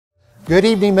Good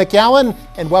evening, McAllen,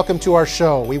 and welcome to our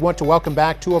show. We want to welcome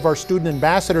back two of our student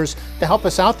ambassadors to help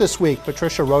us out this week,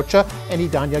 Patricia Rocha and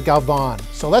Idania Galvan.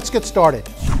 So let's get started.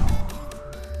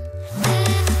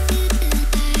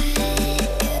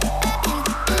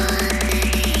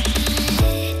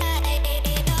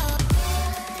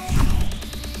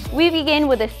 We begin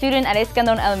with a student at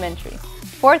Escandon Elementary.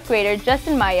 Fourth grader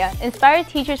Justin Maya inspired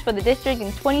teachers for the district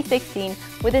in 2016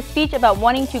 with a speech about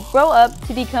wanting to grow up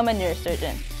to become a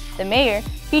neurosurgeon. The mayor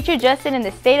featured Justin in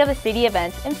the State of the City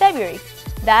event in February.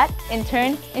 That, in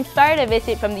turn, inspired a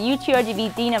visit from the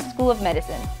UTRGV Dean of School of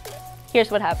Medicine. Here's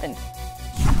what happened.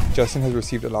 Justin has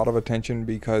received a lot of attention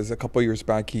because a couple years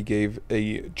back he gave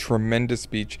a tremendous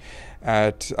speech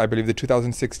at, I believe, the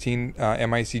 2016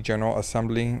 MIC General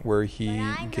Assembly, where he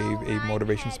gave a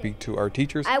motivation speech to our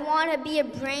teachers. I want to be a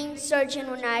brain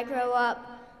surgeon when I grow up,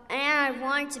 and I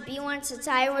wanted to be one since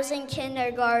I was in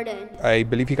kindergarten. I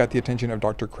believe he got the attention of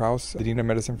Dr. Krause, the Dean of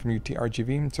Medicine from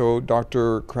UTRGV. So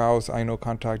Dr. Krause, I know,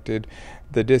 contacted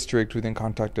the district, who then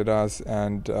contacted us,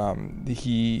 and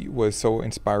he was so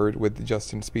inspired with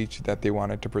Justin's speech that they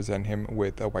wanted to present him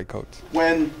with a white coat.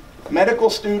 When medical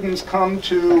students come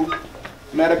to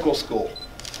medical school,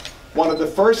 one of the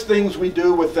first things we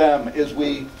do with them is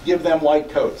we give them white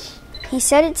coats. He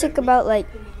said it took about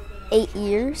 8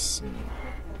 years,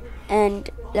 and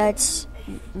that's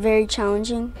very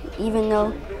challenging, even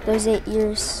though those 8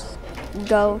 years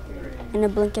go in a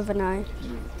blink of an eye.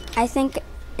 I think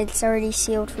it's already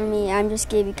sealed for me. I'm just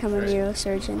going to become a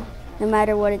neurosurgeon, no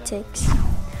matter what it takes.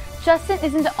 Justin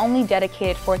isn't the only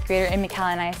dedicated fourth grader in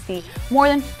McAllen ISD. More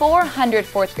than 400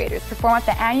 fourth graders perform at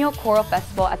the annual choral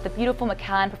festival at the beautiful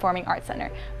McAllen Performing Arts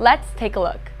Center. Let's take a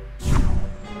look.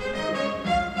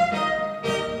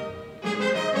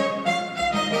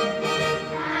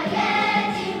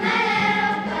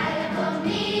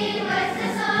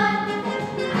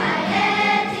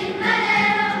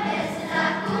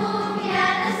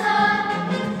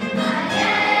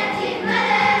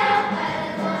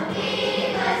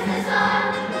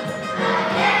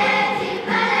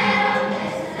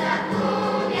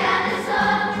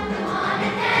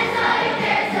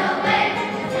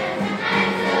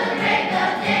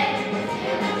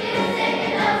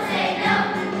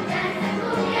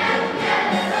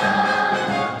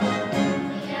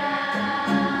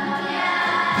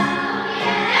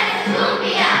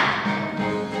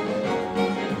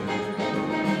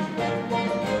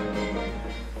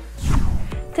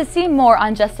 To see more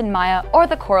on Justin Maya or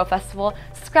the Choral Festival,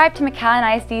 subscribe to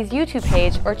McAllen ISD's YouTube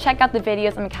page or check out the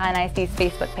videos on McAllen ISD's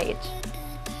Facebook page.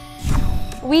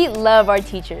 We love our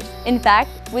teachers. In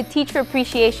fact, with Teacher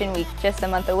Appreciation Week just a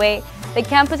month away, the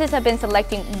campuses have been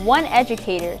selecting one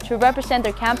educator to represent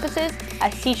their campuses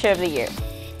as Teacher of the Year.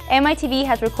 MITV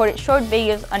has recorded short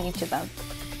videos on each of them.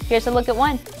 Here's a look at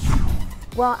one.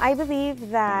 Well, I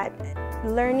believe that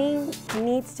learning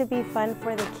needs to be fun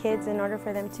for the kids in order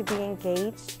for them to be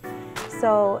engaged.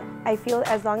 So I feel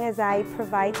as long as I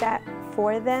provide that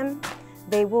for them,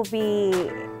 they will be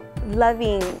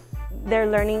loving their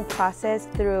learning process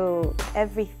through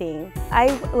everything.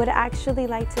 I would actually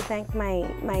like to thank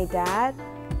my dad.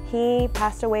 He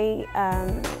passed away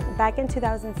back in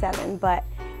 2007, but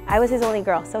I was his only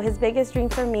girl. So his biggest dream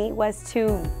for me was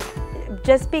to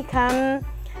just become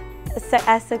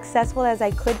as successful as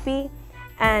I could be.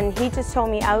 And he just told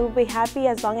me, I will be happy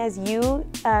as long as you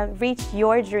reach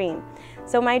your dream.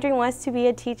 So my dream was to be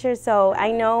a teacher, so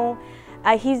I know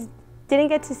he didn't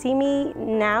get to see me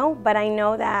now, but I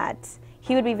know that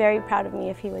he would be very proud of me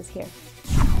if he was here.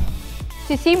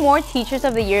 To see more Teachers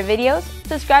of the Year videos,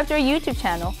 subscribe to our YouTube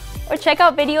channel or check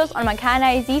out videos on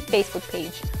McAllen ISD Facebook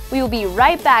page. We will be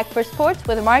right back for sports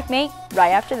with Mark May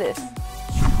right after this.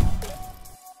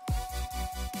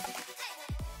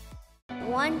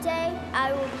 One day,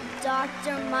 I will be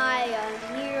Dr. Maya,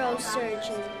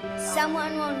 neurosurgeon.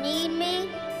 Someone will need me,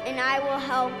 and I will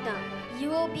help them. You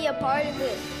will be a part of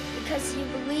it because you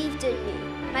believed in me.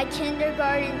 My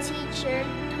kindergarten teacher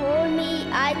told me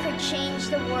I could change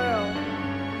the world.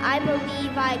 I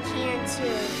believe I can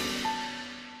too.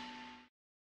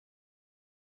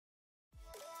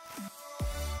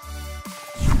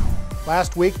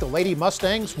 Last week, the Lady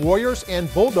Mustangs, Warriors,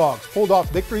 and Bulldogs pulled off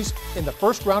victories in the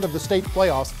first round of the state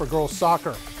playoffs for girls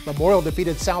soccer. Memorial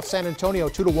defeated South San Antonio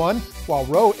 2-1, while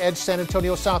Rowe edged San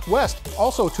Antonio Southwest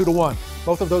also 2-1.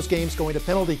 Both of those games going to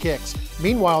penalty kicks.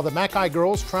 Meanwhile, the Mackay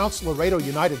girls trounced Laredo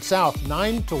United South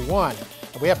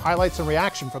 9-1. And we have highlights and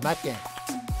reaction from that game.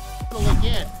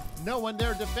 Again, no one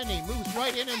there defending, moves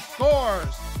right in and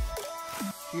scores.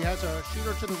 She has a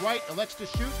shooter to the right, elects to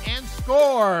shoot and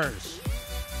scores.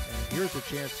 And here's a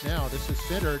chance now. This is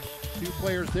centered. Two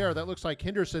players there. That looks like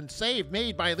Henderson. Save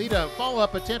made by Lita.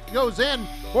 Follow-up attempt goes in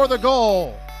for the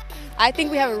goal. I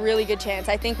think we have a really good chance.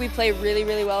 I think we play really,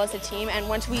 really well as a team, and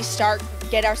once we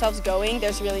get ourselves going,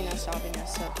 there's really no stopping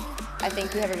us. So I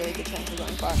think we have a really good chance of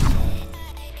going far.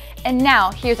 And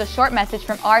now, here's a short message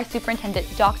from our superintendent,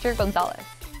 Dr. Gonzalez.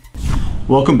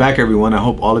 Welcome back, everyone. I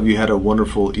hope all of you had a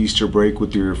wonderful Easter break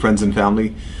with your friends and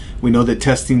family. We know that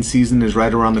testing season is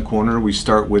right around the corner. We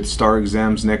start with STAR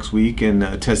exams next week,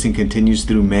 and testing continues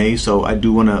through May. So I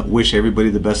do want to wish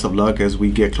everybody the best of luck as we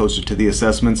get closer to the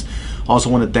assessments. Also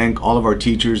want to thank all of our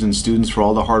teachers and students for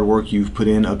all the hard work you've put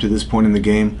in up to this point in the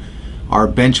game. Our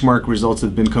benchmark results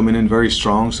have been coming in very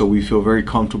strong, so we feel very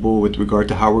comfortable with regard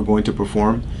to how we're going to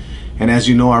perform. And as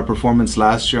you know, our performance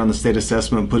last year on the state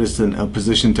assessment put us in a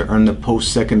position to earn the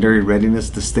post-secondary readiness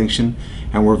distinction,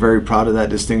 and we're very proud of that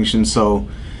distinction. So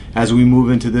as we move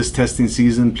into this testing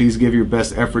season, please give your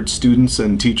best effort. Students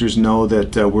and teachers know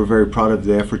that we're very proud of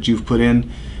the effort you've put in.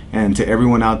 And to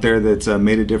everyone out there that's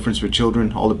made a difference for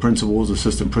children, all the principals,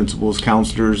 assistant principals,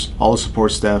 counselors, all the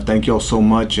support staff, thank you all so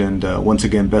much. And once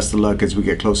again, best of luck as we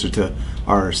get closer to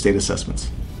our state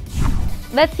assessments.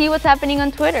 Let's see what's happening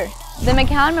on Twitter. The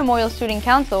McAllen Memorial Student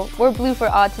Council wore blue for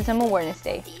Autism Awareness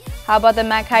Day. How about the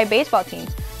Mac High baseball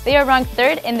teams? They are ranked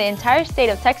 3rd in the entire state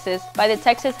of Texas by the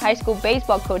Texas High School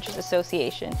Baseball Coaches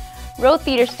Association. Row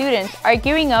Theater students are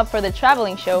gearing up for the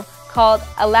traveling show called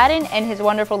Aladdin and His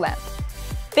Wonderful Lamp.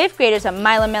 5th graders at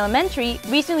McAllen Elementary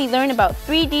recently learned about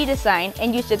 3D design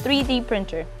and used a 3D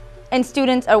printer. And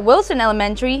students at Wilson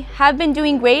Elementary have been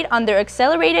doing great on their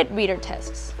accelerated reader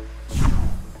tests.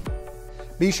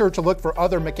 Be sure to look for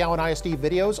other McAllen ISD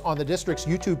videos on the district's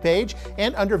YouTube page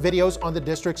and under videos on the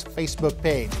district's Facebook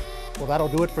page. Well, that'll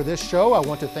do it for this show. I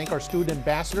want to thank our student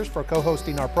ambassadors for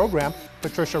co-hosting our program,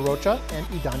 Patricia Rocha and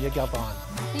Idania Galvan.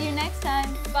 See you next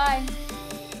time. Bye.